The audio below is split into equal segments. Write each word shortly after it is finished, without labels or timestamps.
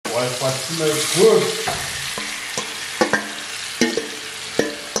What smells good.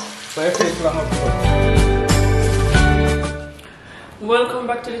 Welcome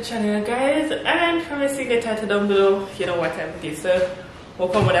back to the channel, guys, and from the secret title down below, you know what time it is. So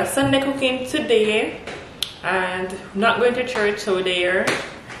welcome with our Sunday cooking today, and not going to church, so we're there.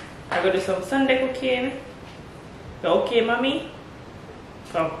 I go do some Sunday cooking. You okay, mommy?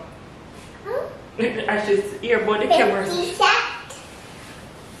 Come. I should earbud the camera.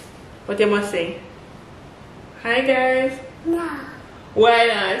 What you must say? Hi, guys. No. Why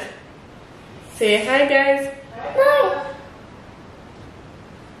not? Say hi, guys. No.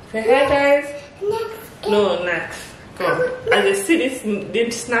 Say hi, guys. Next. No, next. Come. As you see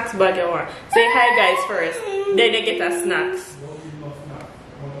this snacks bag you want. Say hi, guys, first. Then you get a snacks.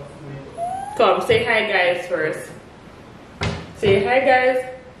 Come, say hi, guys, first. Say hi, guys.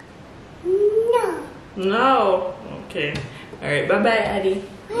 No. No. Okay. Alright, bye-bye, Addy.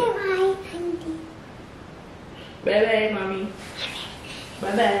 Bye-bye, Andy. Bye-bye, mommy.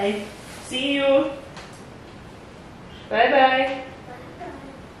 Bye-bye. See you. Bye-bye.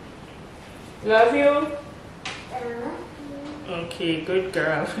 Love you. Okay, good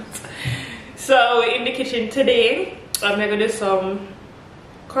girl. So in the kitchen today, I'm gonna do some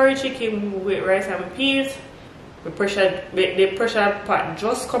curry chicken with rice and peas. The pressure pot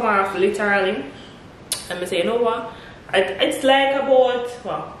just come off literally. And I say, you know what? It's like about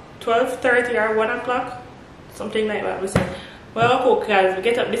what, 12:30 or 1 o'clock, something like that. We say, well, cook, guys. We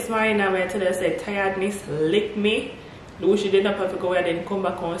get up this morning and I tell her, I say, tiredness lick me. Luci didn't have to go and then come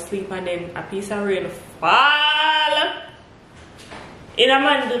back home sleep, and then a piece of rain fall in a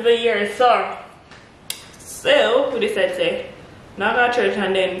month of the year. So we decided to say, now go to church,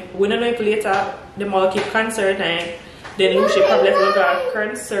 and then we don't know if later them all keep concert, and then Luci probably will go to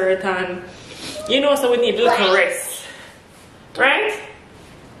concert, and you know, so we need a little rest. Right?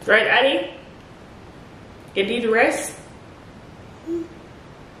 Right, Addy? You need rest?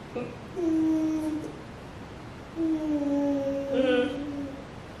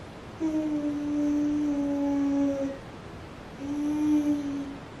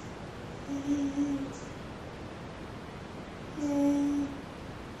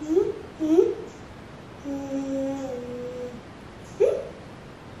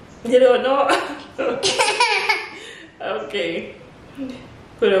 You don't know? Okay.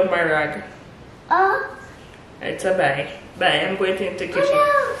 Put up my rag. Oh. It's a bye. Bye. I'm going into the kitchen.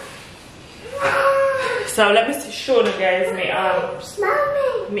 No. So let me show you guys me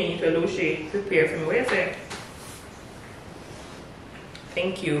Mommy. me to Luci prepare for me. What do you say?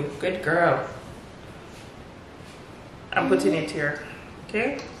 Thank you. Good girl. I'm putting it here.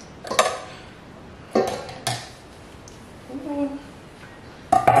 Okay?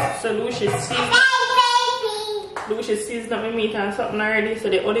 So Luci seasoned up my meat and something already. So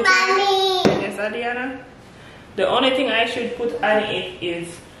the only thing, yes, Adiana, the only thing I should put on it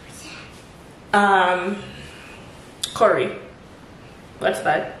is curry. What's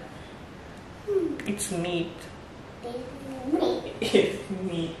that? It's meat. It's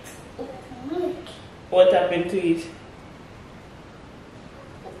meat. What happened to it?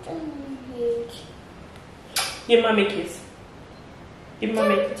 Give mommy a kiss. Give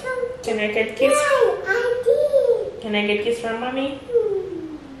mommy a kiss. Can I get a kiss? Can I get a kiss from mommy?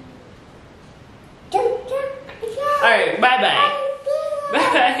 Alright, bye bye.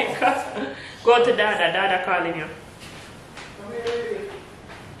 Bye bye. Go to Dada. Dada calling you.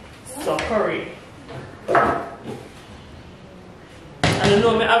 So curry. I don't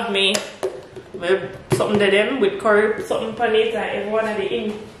know, I have me something to them with curry, something for later. Every one of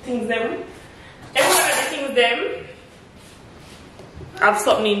the things them. Every one of the things them have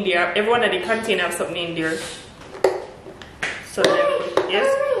something in there. Every one of the container have something in there. So then, yes?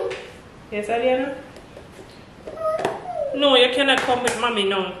 Yes, Adiana? No, you cannot come with mommy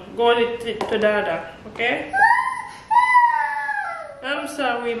now. Go to Dada, okay? I'm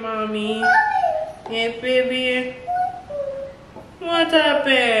sorry, mommy. Yeah, baby. What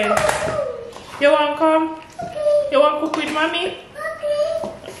happened? You want to come? You want to cook with mommy?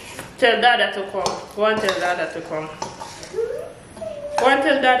 Tell Dada to come. Go and tell Dada to come. Go and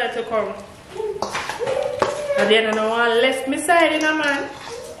tell Dada to come. Adiana no one left me side in a man.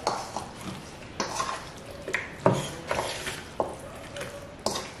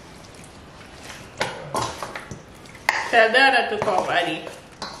 Tell Dada to come, Addy.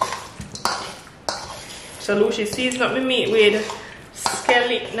 So Luci seasoned up my meat with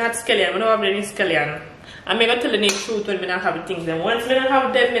not scallion. I don't have any scallion. I'm going to tell the truth when I don't have things. And once I don't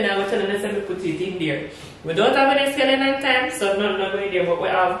have them, I'm going to tell them to put it in there. We don't have any scallion on time, so not going there. But we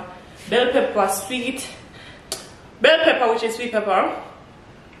have bell pepper, sweet bell pepper, which is sweet pepper,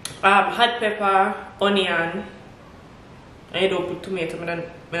 hot pepper, onion, and you don't put tomato. I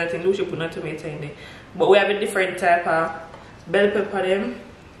don't think Luci put no tomato in there. But we have a different type of bell pepper them.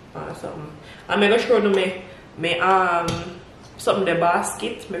 Something. I'm gonna show you something the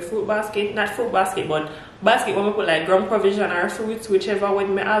basket, my fruit basket, not fruit basket, but basket when we put like ground provision or fruits, whichever way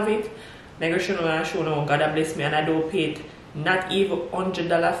me have it. I'm gonna show you God bless me, and I don't pay it not even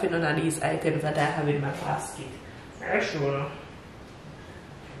 $100 for none of these items that I have in my basket. I'll show you.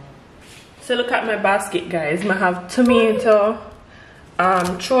 So look at my basket, guys. I have tomato,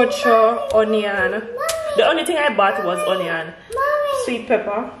 chocho, onion. The only thing I bought was onion, sweet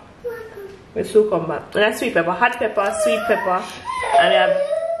pepper with cucumber, and that's sweet pepper, hot pepper, sweet pepper, and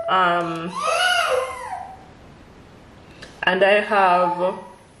I have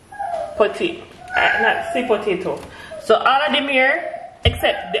potato, not sweet potato. So all of them here,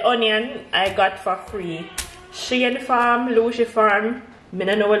 except the onion, I got for free. Shein Farm, Luci Farm. I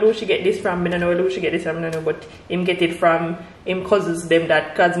don't know where Luci get this from. I don't know where Luci get this from. I don't know, but him get it from him cousins them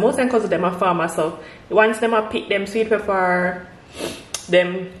that, cause most of them cousins them are farmers. So once them I pick them sweet pepper,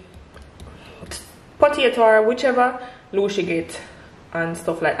 them potato or whichever Luci get and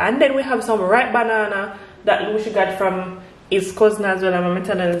stuff like. And then we have some ripe banana that Luci got from his cousin as well. I'm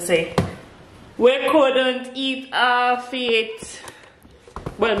telling you, say we couldn't eat half it.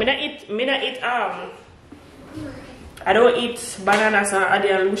 Well, me not eat I don't eat banana, so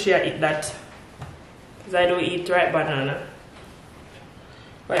Adiana and Luci eat that. Because I don't eat ripe banana.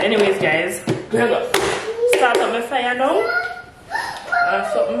 But anyways, guys, we're going to start up my fire now.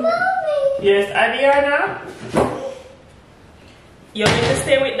 Something. Yes, Adiana. You want me to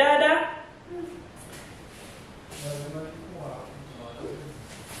stay with Dada?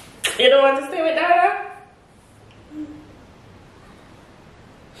 You don't want to stay with Dada?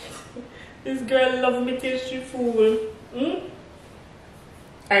 This girl loves me till she fool.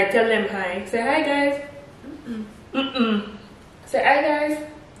 Alright, tell them hi. Say hi, guys. Say hi, guys.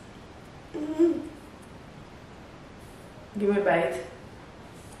 Give me a bite.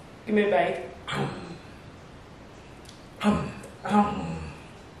 Give me a bite.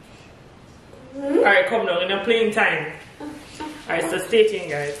 Alright, come now. In a playing time. Alright, so stay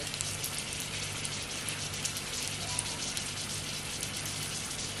tuned, guys.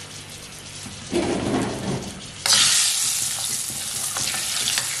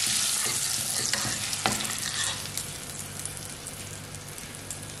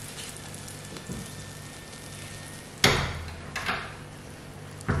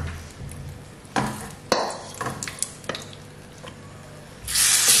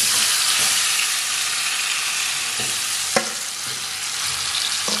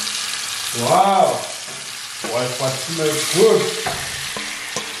 Wow! What smells good!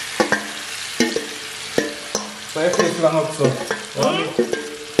 So your face long up, so.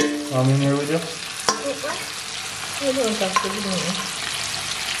 I'm in here with you.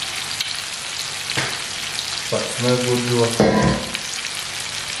 What smells good, bro.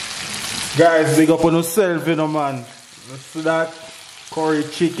 Guys, big up on yourself, you know, man. Let's see that curry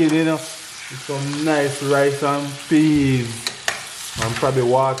chicken, you know. With some nice rice and peas. And probably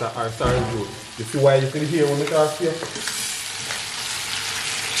water or sorry good. You see why you can hear when I talk to you?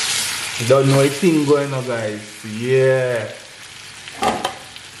 You don't know a thing going on, guys. Yeah.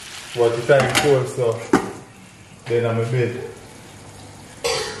 What you trying to cold stuff. Then I'm a bed.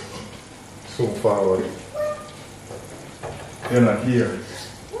 So forward. You're not here.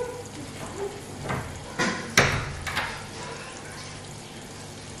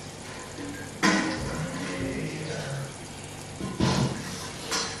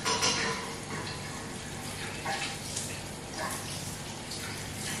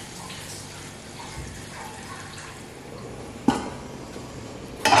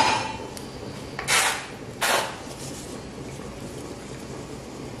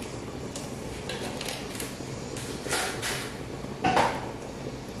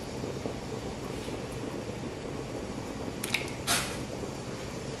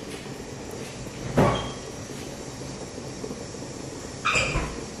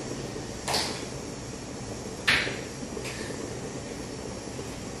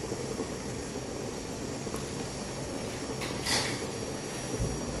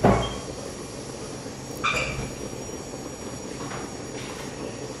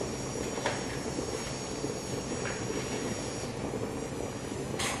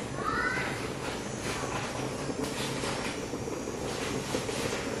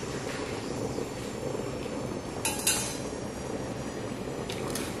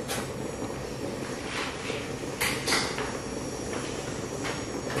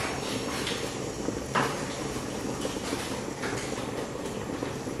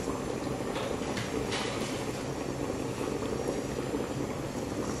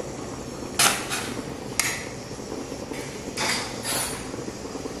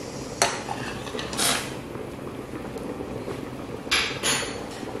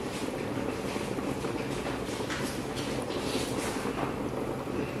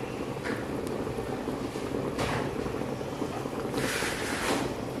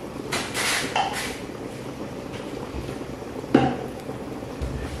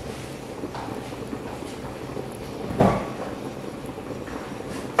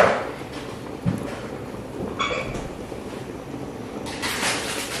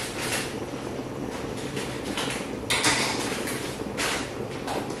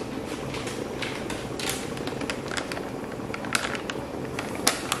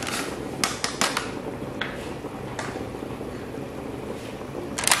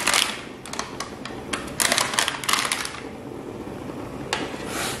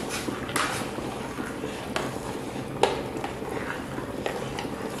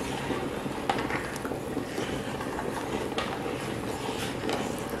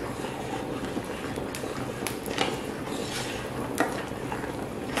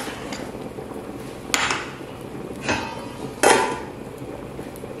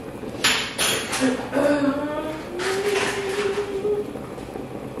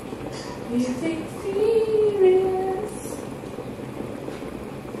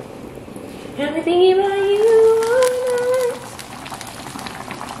 Got me thinking about you all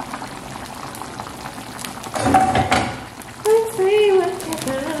night. Let's see what you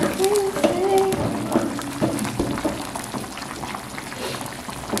got to say.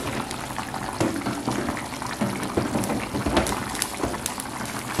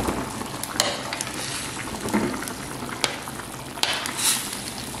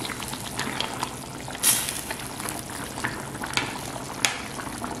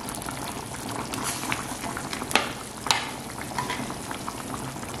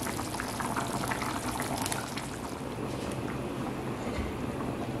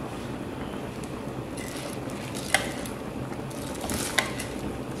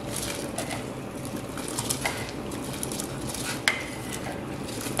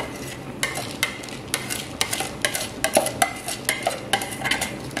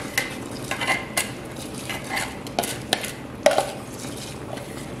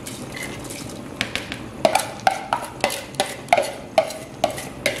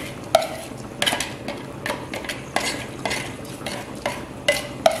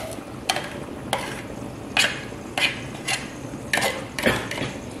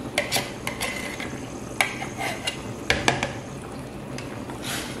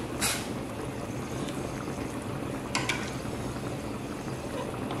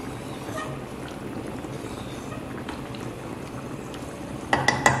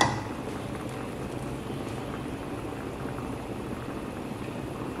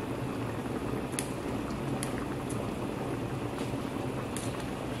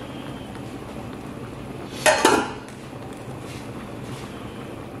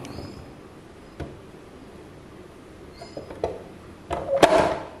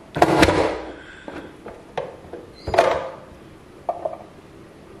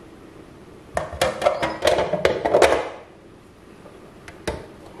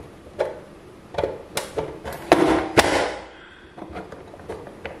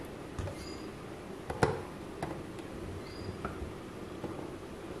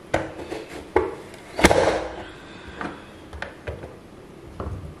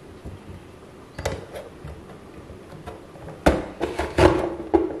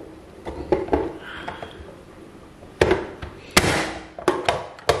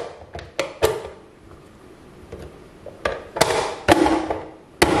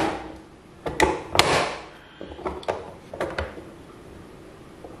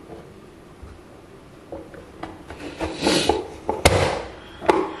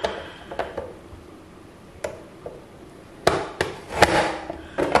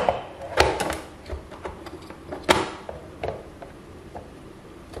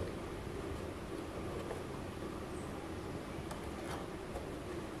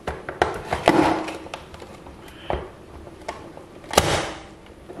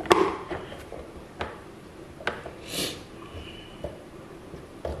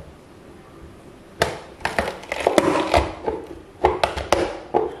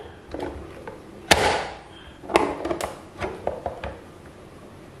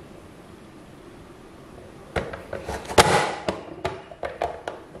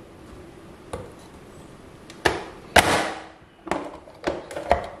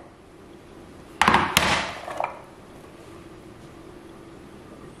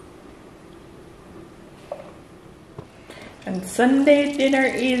 And Sunday dinner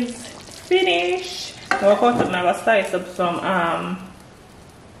is finished. I'll cut up now, slice up some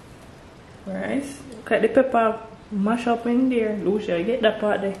rice. Cut the pepper, mash up in there. Lucia, get that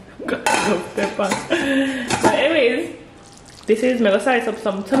part there. Got pepper. But anyways, this is me slice up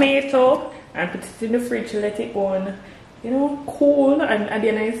some tomato and put it in the fridge to let it go on, you know, cool. And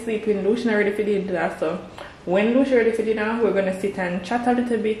Adiana is sleeping. Lucia ready for dinner. So when Lucia ready for dinner, we're gonna sit and chat a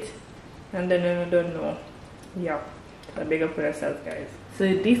little bit, and then I don't know. Yeah. So big up for yourself, guys. So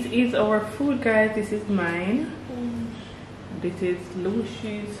this is our food, guys. This is mine. This is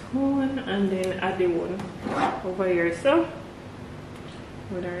Luci's one, and then Adi one over here. So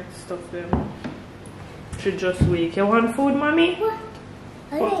with our stuff them. Should just wake. You want food, mommy? What?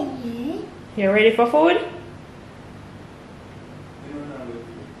 Are you? You ready for food?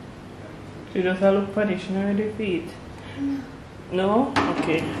 She just look punish, not ready to eat. No?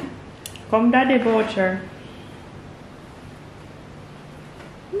 Okay. Come, daddy voucher.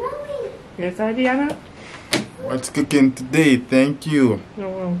 Mommy. Yes, Adiana? What's cooking today? Thank you. You're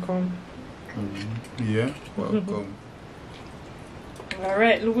welcome. Yeah, welcome.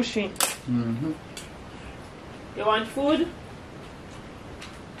 Alright, Luci. You want food?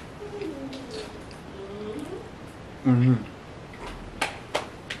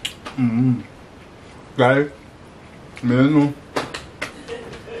 Guys, menu.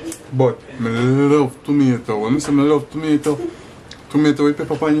 But I love tomato. When I say I love tomato, tomato with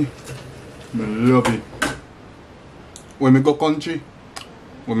pepper pan, I love it. When I go country,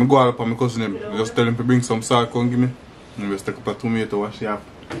 when I go out with my cousin, I just tell him to bring some salt and give me. I just take up a tomato, wash it up,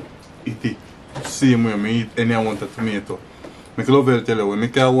 eat it. Same way I eat any amount of tomato. I love it tell you, when I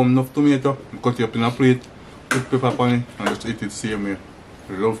can warm enough tomato, I cut it up in a plate, put pepper pan it, and just eat it same way.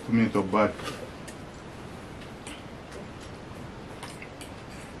 I love tomato bad.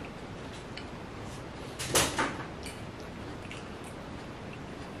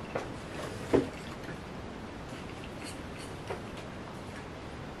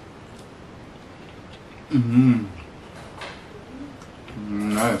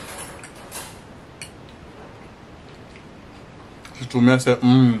 Nice. She told me I said,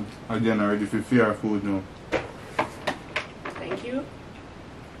 Adiana ready for fear food now. Thank you.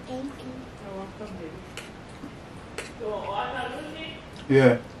 Thank you. You're welcome, baby. You want water, Luci?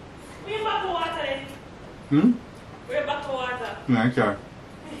 Yeah. Where back to water then? Where back to water? No, I can't.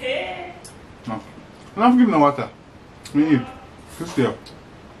 Hey. No. I'm not giving no water. Me eat. Just there.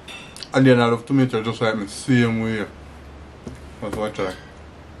 Adiana love tomato just like me, same way. That's what I try.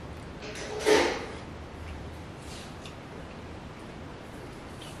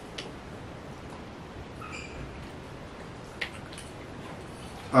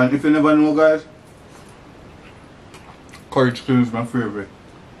 And if you never know, guys, curry chicken is my favorite.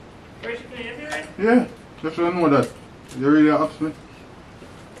 Curry chicken is your favorite? Yeah, just so you know that. You really ask me.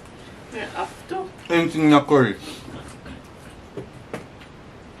 Yeah, after. Anything in a curry.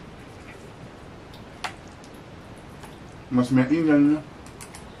 Must be Indian, you know?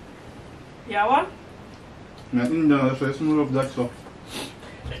 Yeah, what? I'm Indian, that's why I smell of that stuff.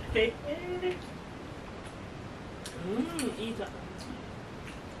 Eat it.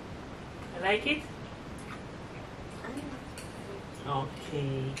 I like it?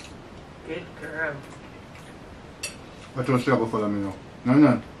 Okay. Good girl. I trust you to follow me now.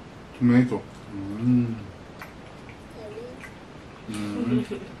 No, tomato.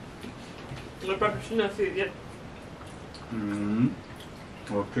 I probably shouldn't have said it yet.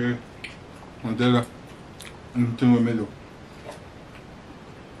 Okay. Montela. Tengo medio.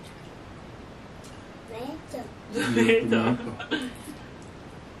 Tomato.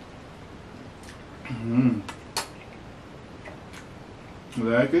 You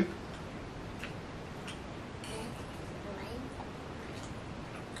like it?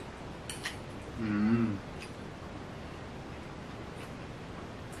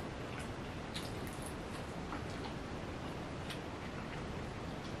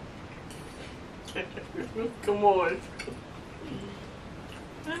 Come on.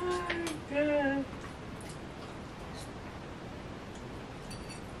 Oh, good.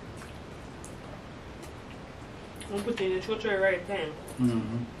 I'm putting the short right time.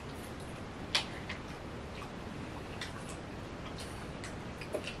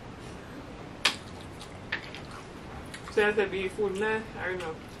 So that's a be food now? I don't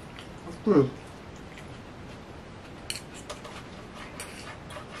know. Of course.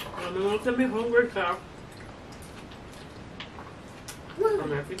 I'm going to be hungry, car. I'm going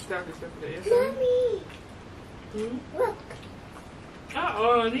to fix that stuff today. Mommy. Look.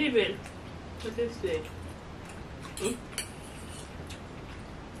 Oh, leave it. What's this say?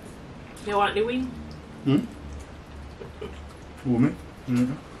 You want the wing? Who, me?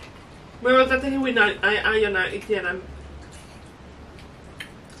 Where was that thing with you're not eating them?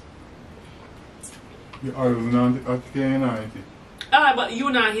 You are not eating. Ah, but you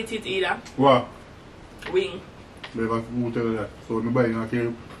not hit it either. What? Wing. They have to tell that. So I'm buying a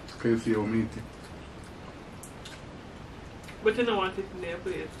KFC or meat. But you don't want it in there,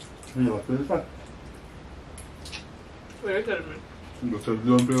 please. Yeah, what is that? Where you tell me? Just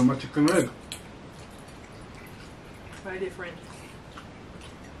don't play with my chicken leg. Why different?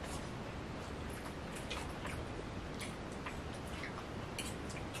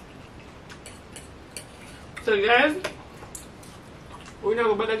 So guys, we're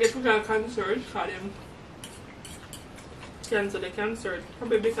not about to get people cancer because them cancel the concert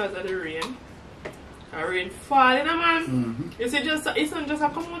probably because of the rain. The rain falling, man. It's not just a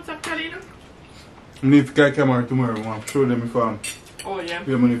come out actually, you know? I need to get camera tomorrow. I want to show them if oh yeah.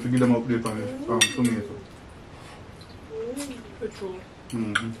 Yeah, I need to give them update on the tomato. True.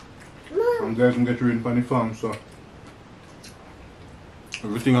 And guys can get rain on the farm, so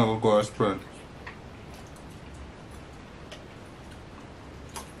everything will go as planned.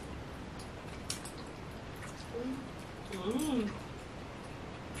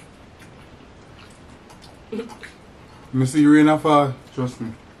 I see rain after, trust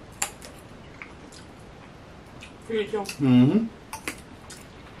me.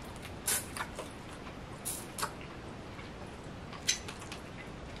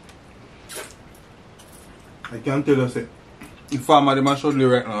 can tell us, the farmer them are suddenly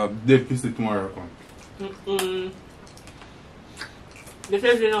right now, dead pissy tomorrow come. They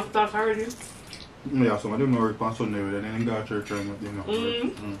said they enough talk already. Yeah, some of them know work on Sunday, then they go to church and they know.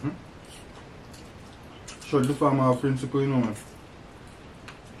 Should the farmer have principle, you know, man.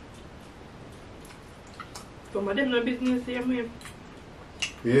 Some of them no business here, man.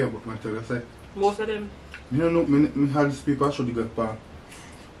 Yeah, but I tell you, say. Most of them. You know, me had these people should get pan.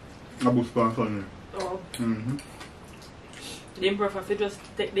 A bush pan Sunday. Oh. Mm-hmm. They prefer to just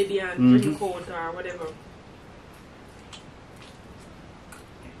take the day and drink out or whatever.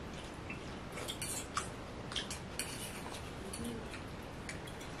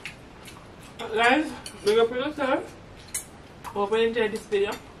 Guys, big up yourself. Hope you enjoyed this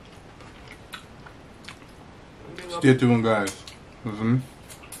video. Stay tuned, guys.